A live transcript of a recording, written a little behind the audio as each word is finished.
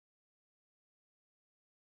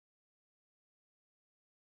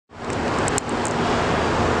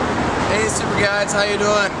guys, how you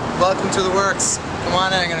doing? Welcome to the works. Come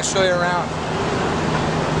on in, I'm going to show you around.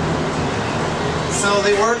 So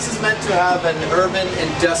the works is meant to have an urban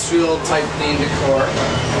industrial type theme decor.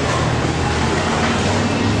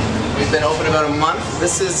 We've been open about a month.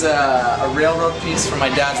 This is a railroad piece from my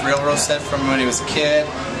dad's railroad set from when he was a kid.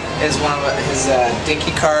 It's one of his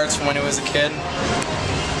dinky cards from when he was a kid.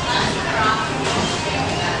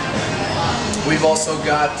 We've also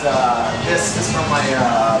got, this is from my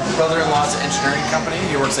brother-in-law's engineering company.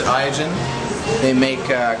 He works at Iogen. They make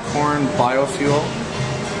corn biofuel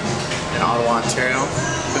in Ottawa, Ontario.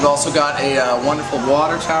 We've also got a wonderful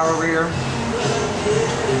water tower over here.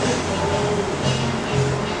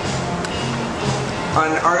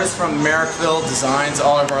 An artist from Merrickville designs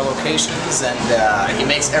all of our locations, and he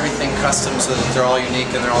makes everything custom so that they're all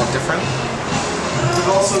unique and they're all different.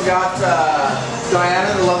 We've also got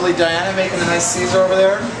Diana, the lovely Diana, making a nice Caesar over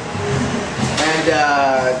there. And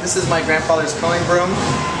this is my grandfather's culling broom,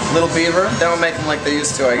 Little Beaver. They don't make them like they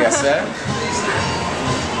used to, I guess, eh?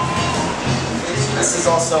 This is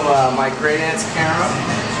also my great aunt's camera.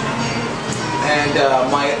 And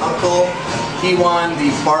my uncle, he won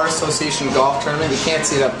the Bar Association golf tournament. You can't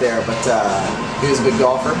see it up there, but he was a big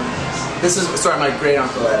golfer. This is, sorry, my great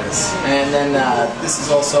uncle that is. And then this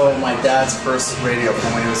is also my dad's first radio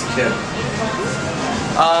from when he was a kid.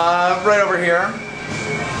 Right over here,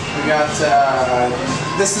 we got,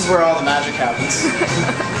 this is where all the magic happens.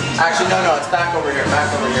 Actually, no, it's back over here,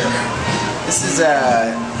 This is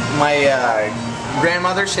my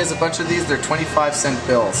grandmother. She has a bunch of these. They're 25-cent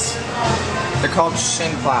bills. They're called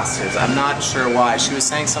shin plasters. I'm not sure why. She was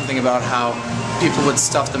saying something about how people would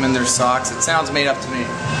stuff them in their socks. It sounds made up to me.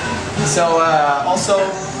 So, also,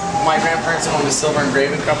 my grandparents owned a silver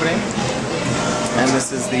engraving company, and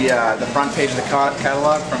this is the front page of the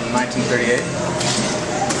catalog from 1938.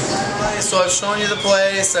 So I've shown you the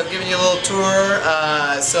place, I've given you a little tour,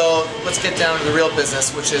 so let's get down to the real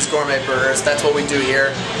business, which is gourmet burgers. That's what we do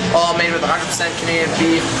here. All made with 100% Canadian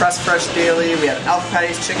beef, pressed fresh daily. We have elk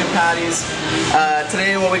patties, chicken patties.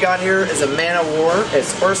 Today what we got here is a man of war.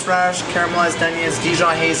 It's horseradish, caramelized onions,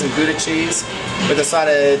 Dijon haze, and Gouda cheese, with a side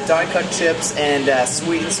of die-cut chips and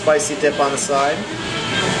sweet and spicy dip on the side.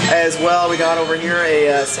 As well, we got over here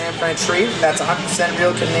a San Fran treat. That's 100%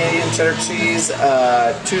 real Canadian cheddar cheese,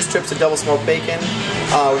 2 strips of double smoked bacon.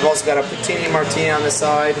 We've also got a poutine martini on the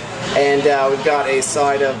side, and we've got a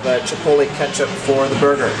side of chipotle ketchup for the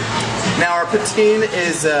burger. Now our poutine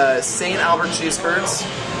is St. Albert Cheese Curds.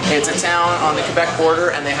 It's a town on the Quebec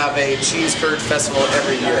border, and they have a cheese curd festival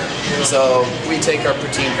every year. So we take our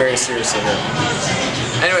poutine very seriously here.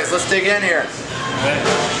 Anyways, let's dig in here.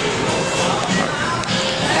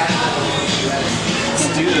 Let's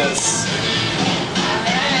do this.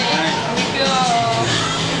 Here we go.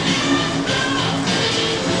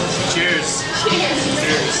 Cheers. Cheers.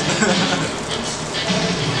 Cheers.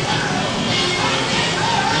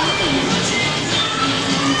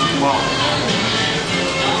 Wow.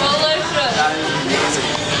 Delicious. That is amazing.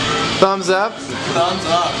 Thumbs up. Thumbs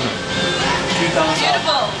up. 2 thumbs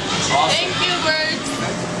Beautiful. up. Awesome. Thank you, birds.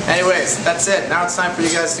 Anyways, that's it. Now it's time for you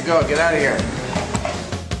guys to go. Get out of here.